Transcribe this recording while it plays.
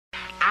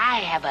I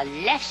have a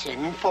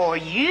lesson for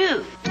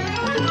you.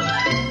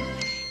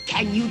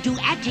 Can you do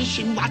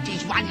addition? What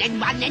is 1 and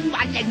 1 and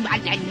 1 and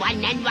 1 and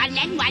 1 and 1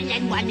 and 1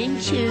 and 1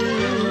 and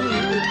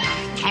 2?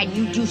 Can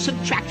you do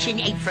subtraction?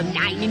 8 from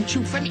 9 and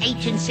 2 from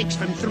 8 and 6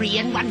 from 3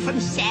 and 1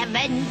 from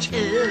 7 2?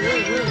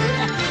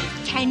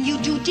 Can you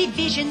do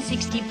division?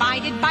 6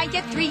 divided by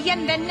a 3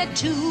 and then a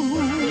 2?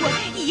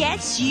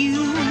 Yes,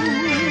 you.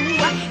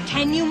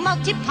 Can you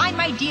multiply,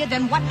 my dear?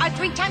 Then what are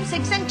 3 times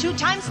 6 and 2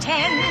 times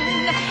 10?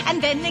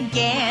 And then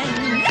again.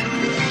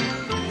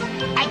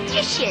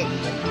 Addition.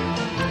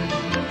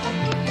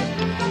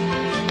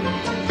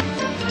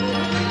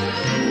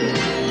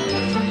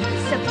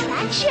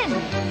 Subtraction.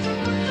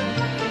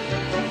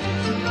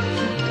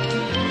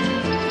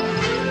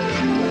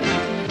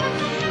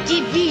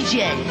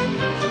 Division.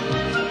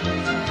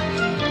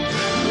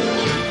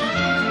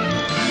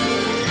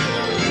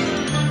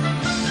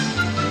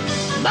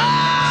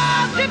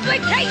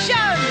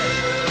 Multiplication.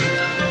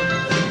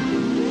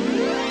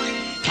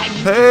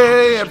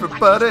 Hey,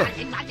 everybody.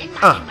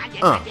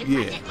 Yeah.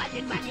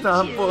 It's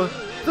time for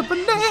the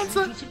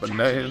bonanza.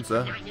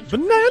 Bonanza.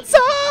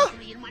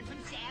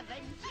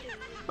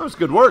 That was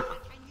good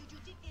work.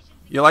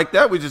 You like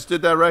that? We just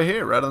did that right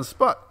here, right on the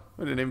spot.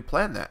 We didn't even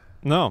plan that.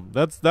 No,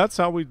 that's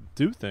how we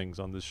do things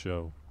on this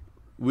show.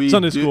 We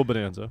Sunday School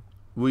Bonanza.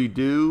 We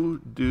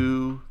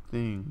do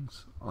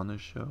things on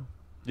this show.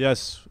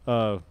 Yes.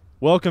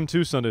 Welcome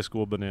to Sunday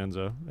School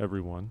Bonanza,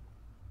 everyone.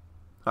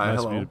 Hi, nice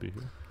hello. of you to be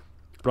here.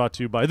 Brought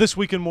to you by This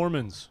Week in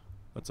Mormons.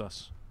 That's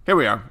us. Here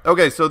we are.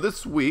 Okay, so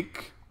this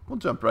week, we'll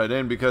jump right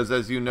in because,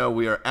 as you know,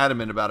 we are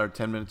adamant about our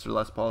 10 minutes or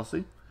less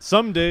policy.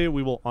 Someday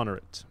we will honor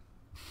it.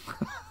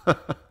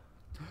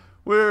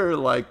 We're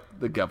like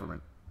the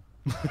government.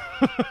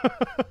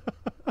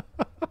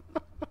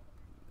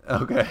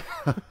 Okay.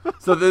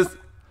 So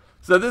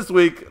this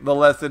week, the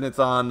lesson, it's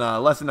on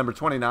lesson number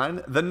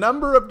 29. The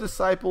number of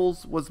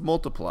disciples was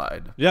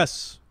multiplied.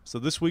 Yes. So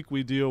this week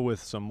we deal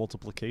with some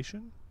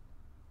multiplication,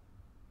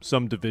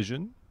 some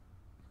division.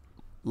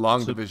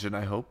 Long division,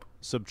 I hope.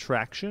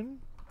 Subtraction.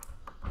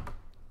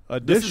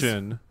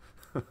 Addition.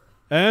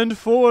 And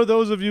for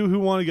those of you who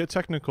want to get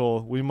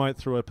technical, we might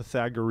throw a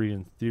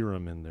Pythagorean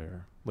theorem in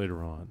there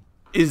later on.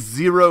 Is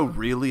 0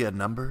 really a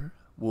number?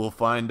 We'll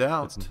find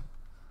out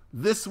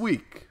this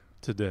week.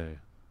 Today.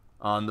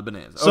 On the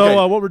Bonanza. So okay.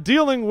 What we're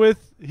dealing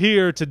with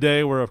here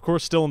today, we're of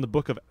course still in the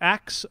book of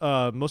Acts.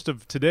 Most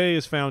of today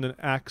is found in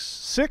Acts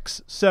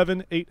 6,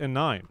 7, 8, and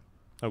 9.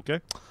 Okay?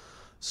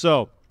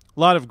 So a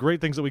lot of great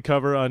things that we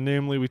cover.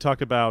 Namely, we talk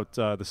about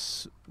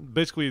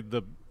basically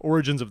the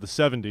origins of the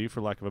 70,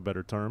 for lack of a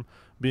better term,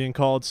 being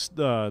called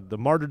the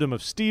martyrdom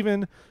of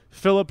Stephen,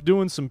 Philip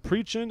doing some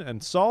preaching,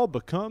 and Saul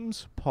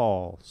becomes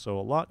Paul. So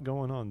a lot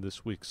going on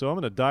this week. So I'm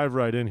going to dive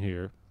right in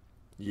here.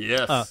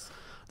 Yes.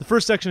 The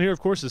first section here, of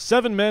course, is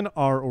 7 men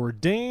are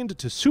ordained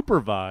to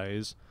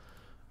supervise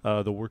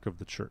the work of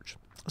the church.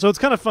 So it's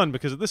kind of fun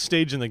because at this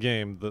stage in the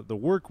game, the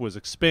work was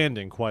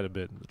expanding quite a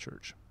bit in the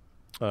church.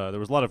 There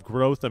was a lot of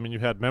growth. I mean,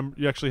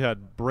 you actually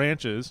had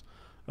branches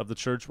of the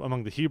church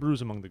among the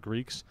Hebrews, among the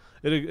Greeks.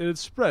 It had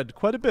spread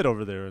quite a bit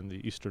over there in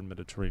the Eastern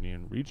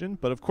Mediterranean region.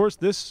 But, of course,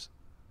 this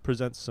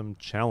presents some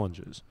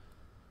challenges.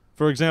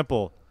 For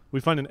example,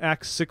 we find in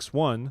Acts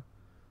 6:1,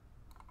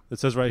 it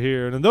says right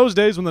here, "And in those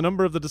days when the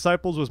number of the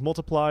disciples was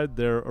multiplied,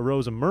 there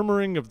arose a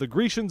murmuring of the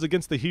Grecians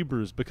against the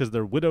Hebrews because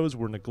their widows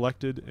were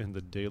neglected in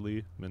the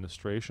daily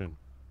ministration."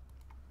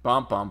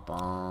 Bum, bum,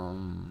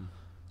 bum.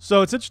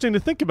 So it's interesting to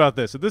think about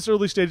this. At this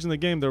early stage in the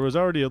game, there was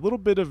already a little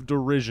bit of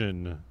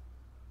derision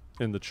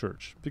in the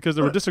church because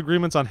there were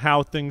disagreements on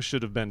how things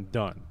should have been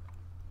done.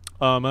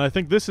 And I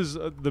think this is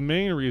the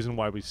main reason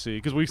why we see,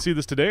 because we see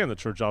this today in the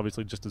church,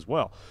 obviously, just as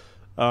well.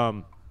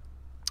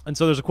 And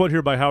so there's a quote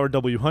here by Howard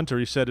W. Hunter.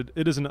 He said,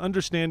 it is in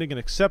understanding and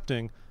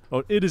accepting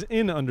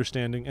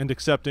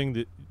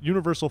the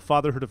universal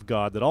fatherhood of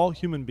God that all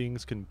human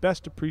beings can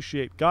best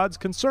appreciate God's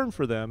concern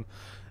for them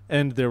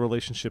and their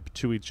relationship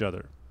to each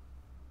other.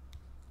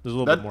 There's a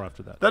little bit more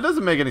after that. That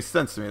doesn't make any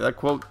sense to me. That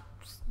quote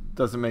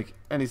doesn't make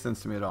any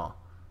sense to me at all.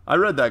 I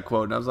read that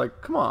quote and I was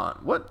like, come on,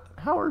 what,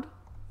 Howard?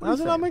 What How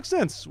does it not make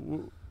sense?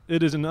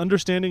 It is an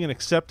understanding and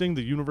accepting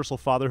the universal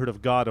fatherhood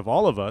of God of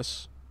all of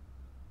us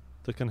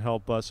that can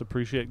help us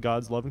appreciate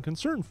God's love and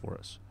concern for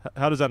us.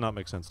 How does that not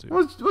make sense to you?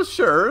 Well,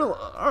 sure.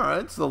 All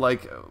right. So,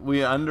 like,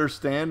 we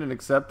understand and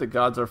accept that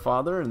God's our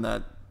Father and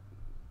that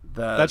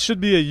should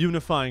be a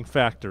unifying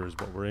factor is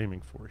what we're aiming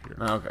for here.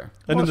 Okay.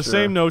 And in the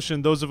same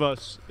notion, those of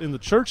us in the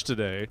church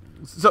today,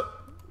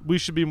 we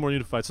should be more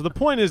unified. So the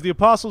point is, the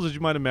apostles, as you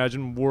might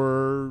imagine,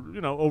 were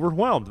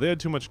overwhelmed. They had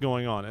too much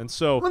going on, and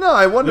so. Well, no,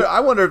 I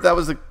wonder if that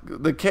was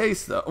the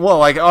case, though. Well,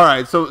 like, all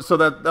right, so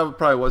that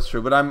probably was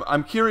true, but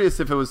I'm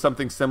curious if it was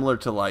something similar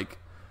to, like,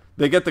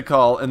 they get the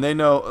call and they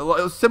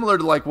know, similar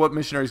to like what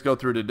missionaries go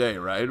through today,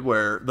 right?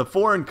 Where the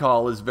foreign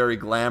call is very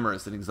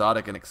glamorous and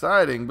exotic and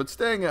exciting, but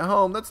staying at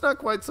home, that's not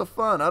quite so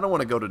fun. I don't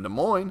want to go to Des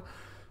Moines.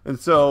 And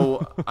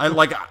so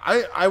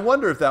I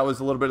wonder if that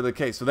was a little bit of the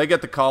case. So they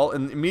get the call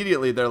and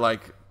immediately they're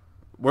like,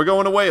 we're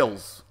going to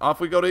Wales. Off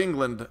we go to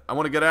England. I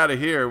want to get out of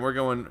here. We're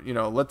going,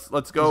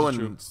 let's go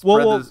and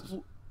spread this.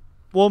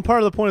 Well, and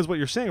part of the point is what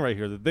you're saying right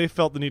here, that they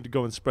felt the need to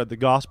go and spread the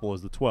gospel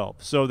as the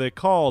 12. So they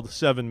called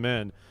 7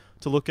 men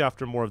to look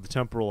after more of the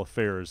temporal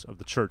affairs of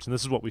the church. And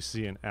this is what we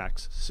see in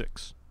Acts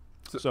 6.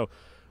 So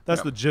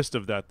that's the gist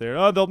of that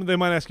there. They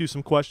might ask you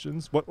some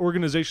questions. What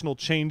organizational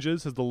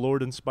changes has the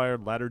Lord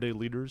inspired latter-day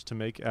leaders to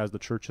make as the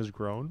church has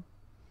grown?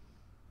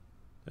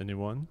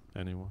 Anyone?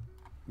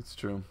 It's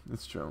true.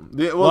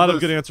 A lot of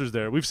good answers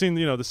there. We've seen,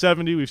 the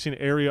 70. We've seen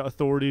area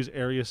authorities,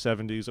 area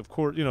 70s. Of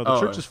course, the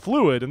church is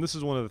fluid, and this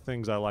is one of the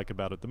things I like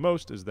about it the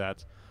most is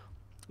that,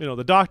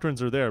 the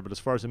doctrines are there, but as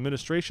far as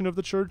administration of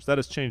the church, that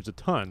has changed a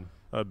ton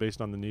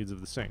based on the needs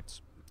of the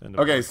saints. And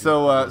okay,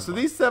 so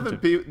these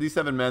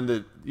seven men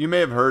that you may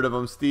have heard of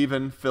them,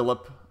 Stephen,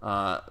 Philip,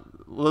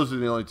 those are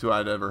the only 2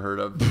 I'd ever heard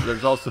of.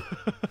 There's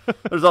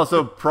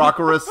also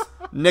Prochorus,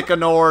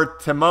 Nicanor,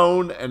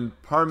 Timon, and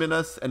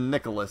Parmenas, and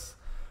Nicholas.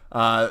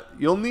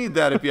 You'll need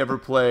that if you ever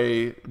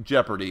play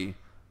Jeopardy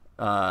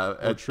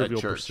at Trivial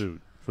church.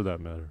 Pursuit, for that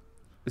matter.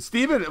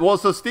 Stephen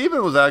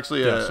was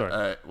actually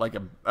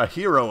a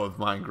hero of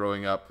mine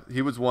growing up.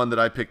 He was one that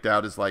I picked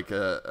out as like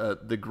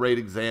the great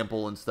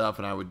example and stuff,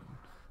 and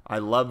I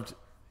loved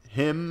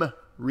him,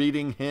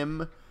 reading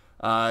him.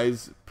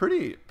 He's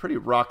pretty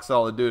rock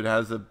solid dude.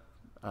 Has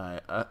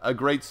a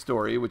great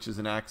story, which is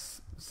in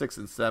Acts 6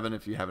 and 7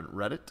 if you haven't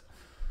read it.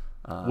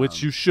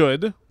 Which you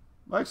should.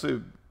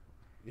 Actually,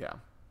 yeah.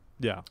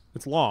 Yeah,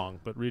 it's long,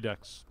 but read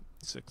Acts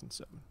 6 and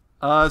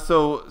 7.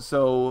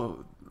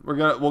 So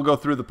we'll go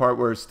through the part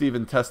where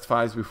Stephen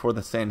testifies before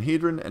the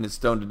Sanhedrin and is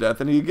stoned to death,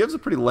 and he gives a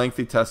pretty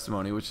lengthy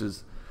testimony, which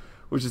is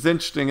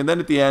interesting. And then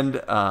at the end,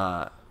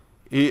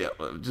 he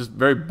just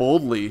very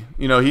boldly,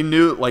 he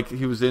knew like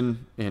he was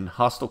in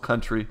hostile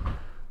country,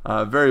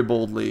 very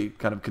boldly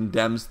kind of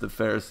condemns the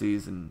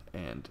Pharisees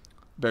and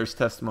bears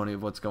testimony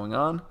of what's going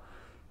on,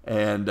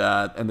 and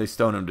they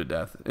stone him to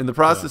death. In the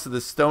process of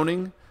this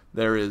stoning,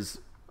 there is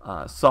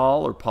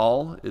Saul or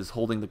Paul is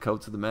holding the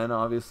coats of the men,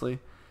 obviously,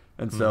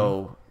 and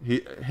so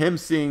him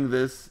seeing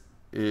this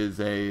is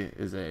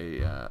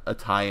a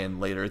tie-in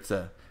later. It's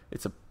a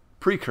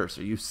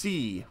precursor. You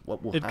see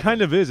what will happen. It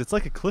kind of is. It's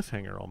like a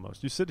cliffhanger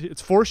almost.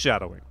 It's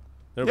foreshadowing.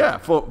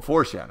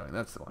 Foreshadowing.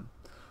 That's the one.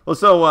 Well,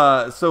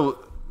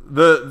 so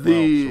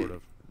the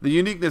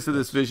uniqueness of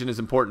this vision is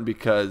important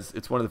because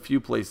it's one of the few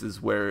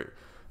places where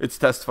it's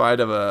testified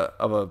of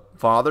a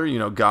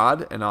father,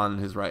 God, and on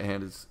his right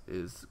hand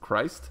is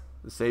Christ,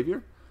 the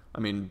Savior. I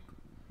mean,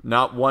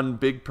 not one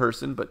big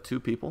person, but 2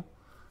 people,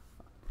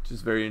 which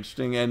is very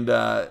interesting, and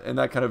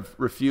that kind of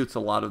refutes a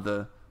lot of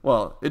the.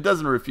 Well, it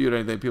doesn't refute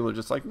anything. People are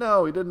just like,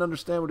 no, he didn't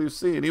understand what he was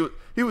seeing.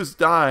 He was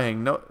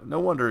dying. No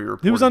wonder he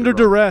reported. He was under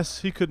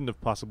duress. He couldn't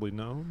have possibly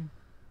known.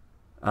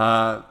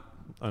 I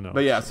know.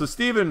 But yeah, so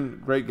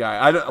Stephen, great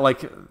guy.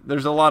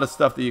 There's a lot of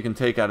stuff that you can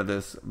take out of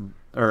this,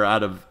 or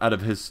out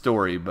of his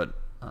story, but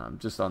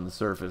just on the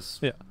surface.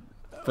 Yeah.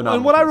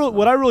 Phenomenal. And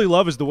what I really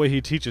love is the way he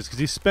teaches, because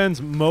he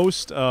spends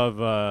most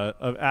of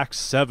Acts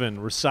 7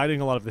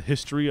 reciting a lot of the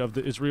history of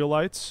the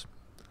Israelites.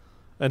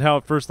 And how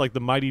at first, like, the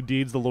mighty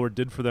deeds the Lord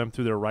did for them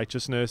through their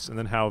righteousness, and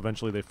then how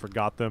eventually they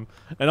forgot them.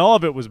 And all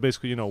of it was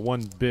basically,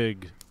 one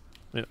big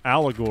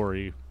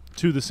allegory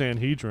to the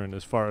Sanhedrin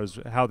as far as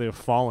how they have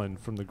fallen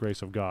from the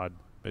grace of God,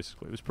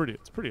 basically. It's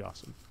pretty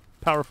awesome.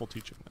 Powerful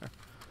teaching there.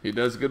 He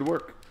does good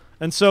work.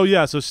 And so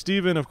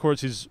Stephen, of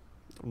course, he's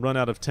run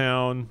out of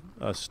town,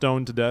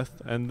 stoned to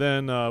death. And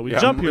then we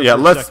jump here. Yeah,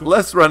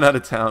 less run out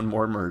of town,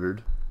 more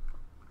murdered.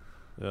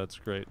 That's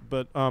great.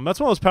 But that's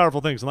one of those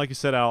powerful things. And like you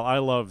said, Al, I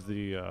love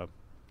the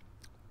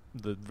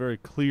very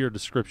clear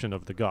description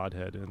of the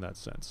Godhead in that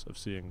sense of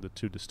seeing the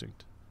 2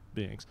 distinct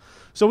beings.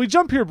 So we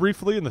jump here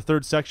briefly in the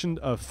 3rd section.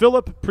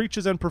 Philip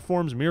preaches and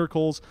performs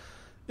miracles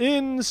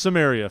in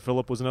Samaria.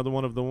 Philip was another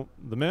one of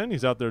the men.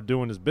 He's out there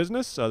doing his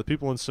business. The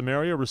people in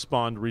Samaria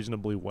respond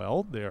reasonably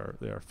well. They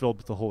are filled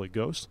with the Holy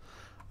Ghost.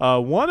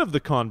 One of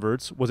the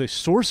converts was a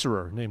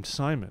sorcerer named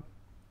Simon.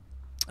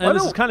 And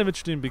this is kind of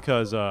interesting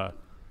because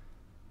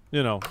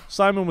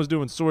Simon was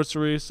doing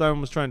sorcery.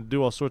 Simon was trying to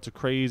do all sorts of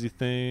crazy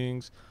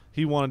things.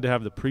 He wanted to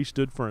have the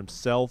priesthood for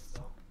himself.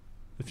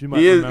 If you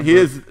might remember. He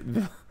is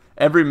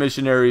every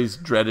missionary's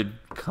dreaded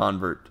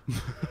convert.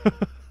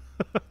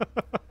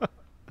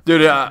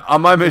 Dude,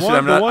 on my mission,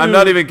 I'm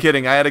not even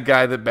kidding. I had a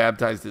guy that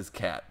baptized his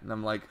cat, and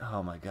I'm like,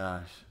 oh my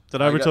gosh.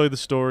 Did I ever tell you the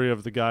story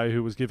of the guy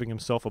who was giving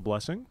himself a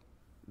blessing?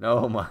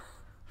 No, my.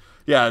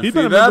 Yeah, he'd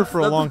been a member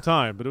for a long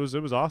time, but it was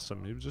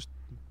awesome. He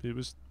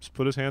just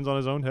put his hands on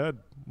his own head,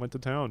 went to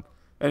town.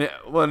 And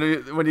when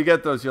you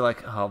get those, you're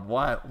like, oh,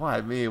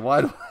 why me? Why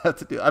do I have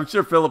to do? I'm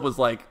sure Philip was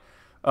like,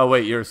 oh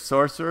wait, you're a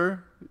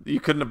sorcerer. You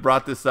couldn't have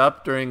brought this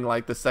up during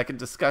like the second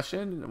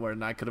discussion, where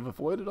I could have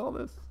avoided all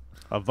this.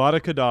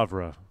 Avada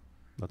Kedavra.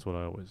 That's what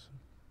I always.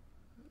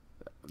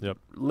 Yep.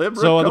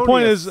 So the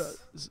point is,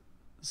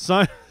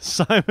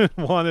 Simon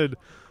wanted.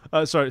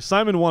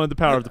 Simon wanted the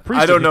power of the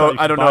priesthood.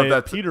 I don't know if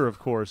that's Peter, of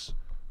course.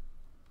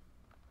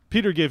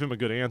 Peter gave him a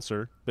good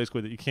answer,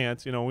 basically that you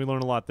can't. We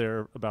learn a lot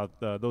there about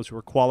those who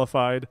are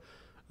qualified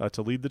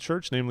to lead the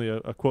church, namely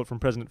a quote from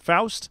President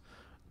Faust,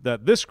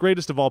 that this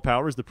greatest of all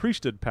powers, the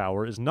priesthood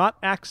power, is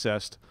not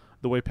accessed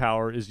the way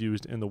power is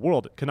used in the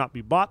world. It cannot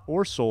be bought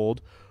or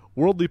sold.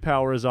 Worldly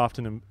power is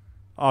often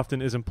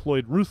is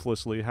employed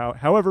ruthlessly.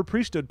 However,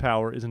 priesthood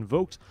power is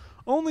invoked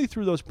only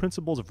through those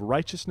principles of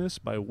righteousness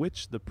by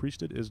which the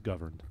priesthood is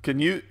governed. Can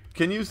you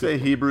say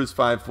Hebrews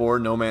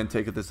 5:4? No man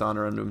taketh this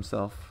honor unto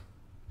himself.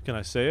 Can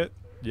I say it?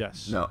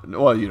 Yes. No.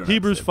 Well, you don't.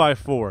 Hebrews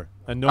 5:4.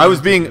 And no I was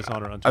man being taketh this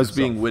honor unto I was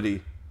himself. being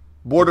witty,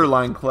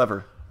 borderline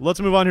clever. Let's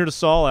move on here to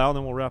Saul, Al, and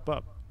then we'll wrap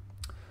up.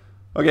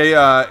 Okay.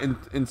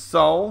 In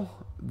Saul,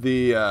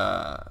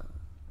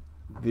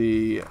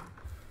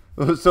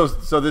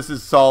 so this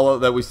is Saul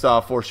that we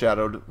saw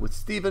foreshadowed with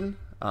Stephen.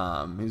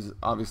 He's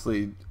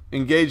obviously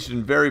engaged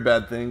in very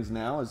bad things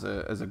now as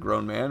a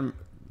grown man,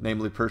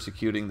 namely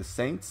persecuting the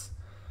saints.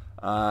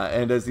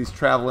 And as he's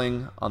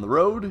traveling on the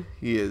road,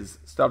 he is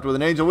stopped with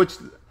an angel. Which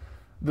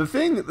the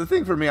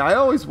thing for me, I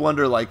always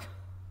wonder, like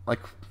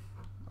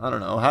I don't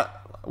know,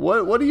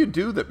 what do you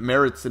do that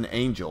merits an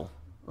angel?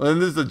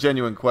 And this is a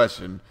genuine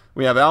question.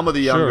 We have Alma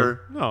the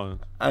Younger, No.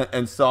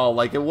 and Saul.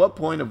 Like, at what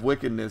point of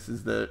wickedness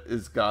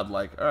is God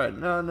like, all right,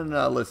 no,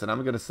 listen,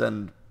 I'm going to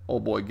send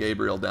old boy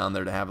Gabriel down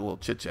there to have a little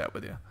chit chat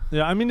with you.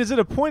 Yeah, I mean, is it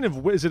at what point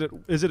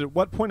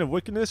of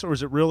wickedness, or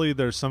is it really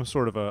there's some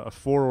sort of a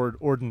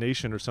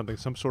foreordination or something,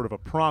 some sort of a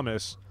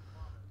promise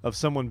of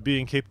someone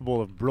being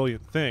capable of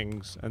brilliant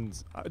things,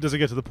 and does it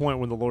get to the point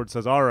when the Lord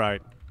says, all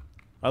right,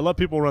 I let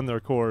people run their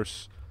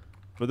course,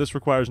 but this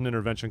requires an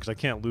intervention because I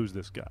can't lose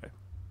this guy?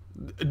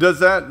 Does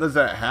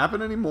that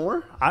happen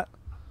anymore?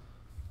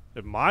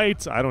 It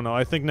might. I don't know.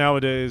 I think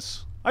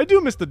nowadays I do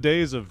miss the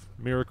days of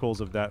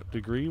miracles of that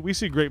degree. We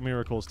see great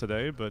miracles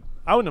today, but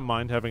I wouldn't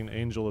mind having an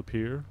angel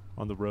appear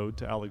on the road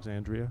to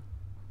Alexandria.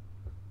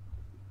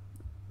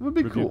 It would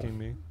be cool. Rebuking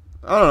me.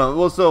 I don't know.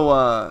 Well,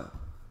 so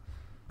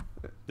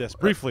Yes,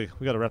 briefly,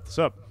 we got to wrap this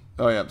up.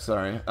 oh yeah, I'm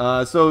sorry.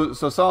 So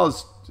Saul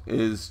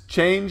is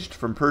changed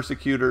from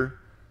persecutor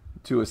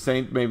to a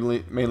saint,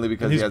 mainly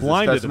because And he he's has this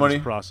blinded in testimony.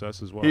 this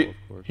process as well, He, of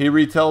course. he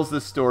retells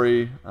this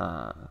story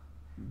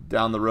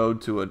down the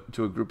road to a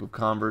group of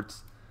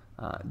converts.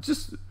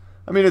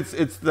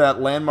 It's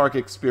that landmark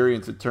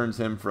experience that turns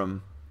him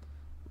from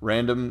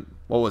random,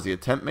 what was he, a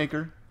tent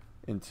maker,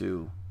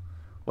 into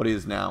what he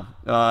is now,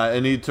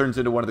 and he turns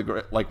into one of the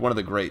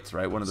greats,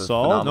 right? One of the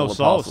phenomenal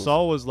apostles.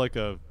 Saul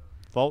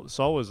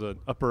was an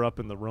up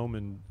in the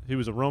Roman. He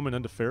was a Roman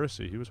and a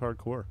Pharisee. He was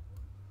hardcore.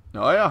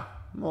 Oh yeah.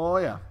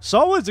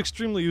 Saul was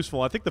extremely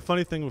useful. I think the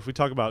funny thing, if we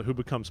talk about who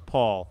becomes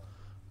Paul,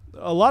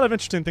 a lot of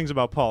interesting things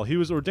about Paul. He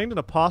was ordained an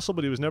apostle,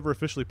 but he was never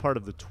officially part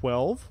of the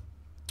 12.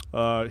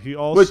 He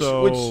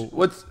also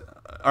what's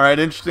all right?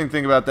 Interesting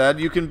thing about that,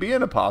 you can be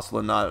an apostle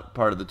and not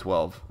part of the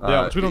 12.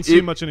 which we don't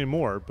see much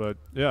anymore. But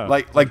yeah,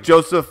 like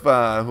Joseph.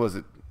 Who was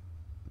it?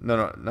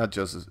 No, not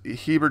Joseph.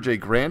 Heber J.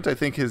 Grant. I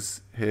think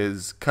his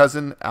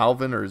cousin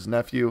Alvin or his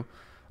nephew.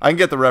 I can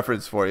get the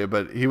reference for you,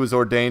 but he was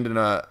ordained an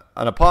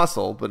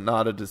apostle, but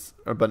not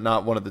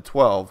one of the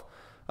 12.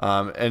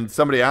 And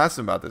somebody asked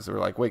him about this. They were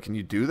like, "Wait, can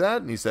you do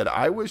that?" And he said,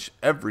 "I wish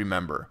every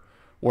member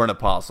were an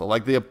apostle.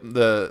 Like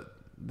the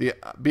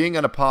being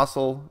an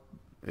apostle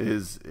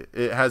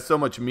it has so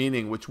much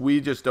meaning, which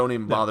we just don't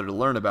even bother to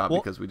learn about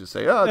because we just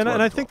say, oh." It's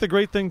and I think the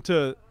great thing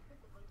to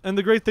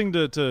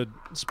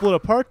split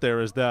apart there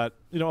is that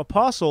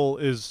apostle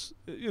is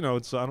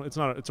it's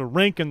a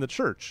rank in the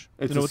church.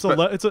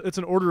 It's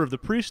an order of the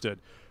priesthood,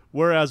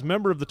 whereas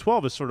member of the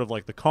 12 is sort of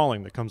like the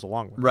calling that comes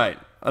along with it. Right.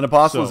 An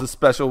apostle is a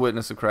special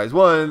witness of Christ.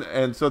 Well,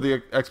 and so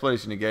the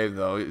explanation he gave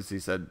though is he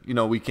said,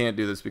 we can't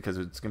do this because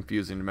it's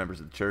confusing to members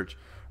of the church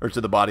or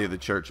to the body of the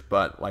church,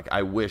 but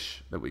I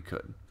wish that we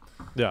could.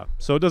 Yeah.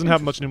 So it doesn't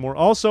have much anymore.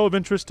 Also of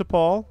interest to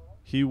Paul,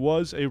 he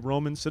was a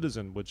Roman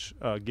citizen, which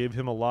gave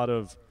him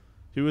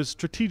he was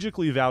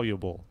strategically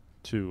valuable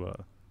to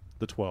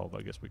the 12,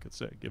 I guess we could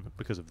say,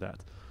 because of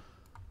that.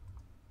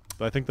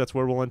 But I think that's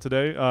where we'll end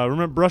today.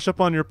 Remember, brush up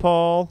on your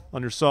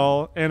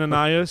Saul,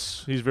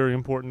 Ananias. He's very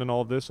important in all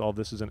of this. All of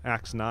this is in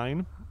Acts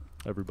 9,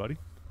 everybody.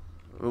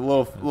 A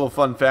little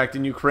fun fact,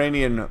 in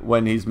Ukrainian,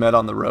 when he's met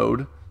on the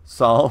road,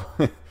 Saul,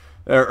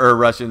 or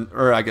Russian,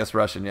 or I guess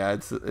Russian, yeah,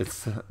 it's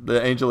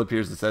the angel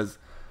appears and says,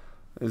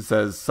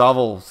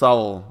 Saul,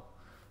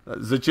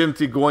 Zachim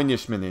ty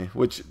gonish mene,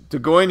 which to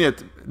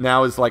goinit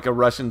now is like a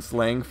Russian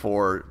slang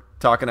for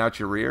talking out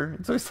your rear.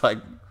 And so he's like,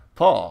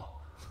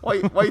 Paul, why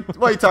are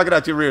you talking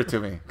out your rear to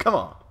me? Come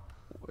on.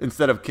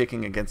 Instead of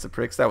kicking against the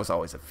pricks. That was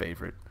always a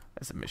favorite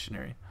as a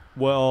missionary.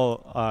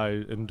 Well,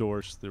 I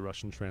endorse the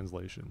Russian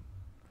translation.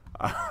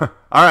 All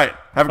right.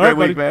 Have a great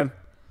week, man.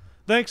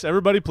 Thanks,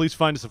 everybody. Please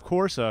find us, of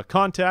course,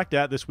 contact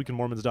at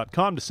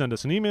thisweekinmormons.com to send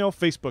us an email,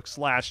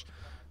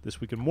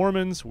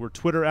 Facebook/thisweekinmormons. We're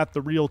Twitter at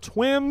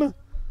TheRealTwim.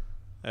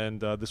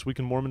 And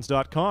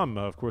thisweekinmormons.com.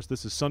 Of course,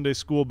 this is Sunday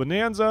School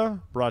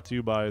Bonanza, brought to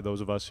you by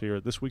those of us here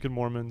at This Week in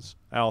Mormons.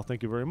 Al,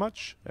 thank you very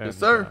much. And, yes,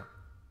 sir.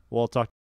 We'll talk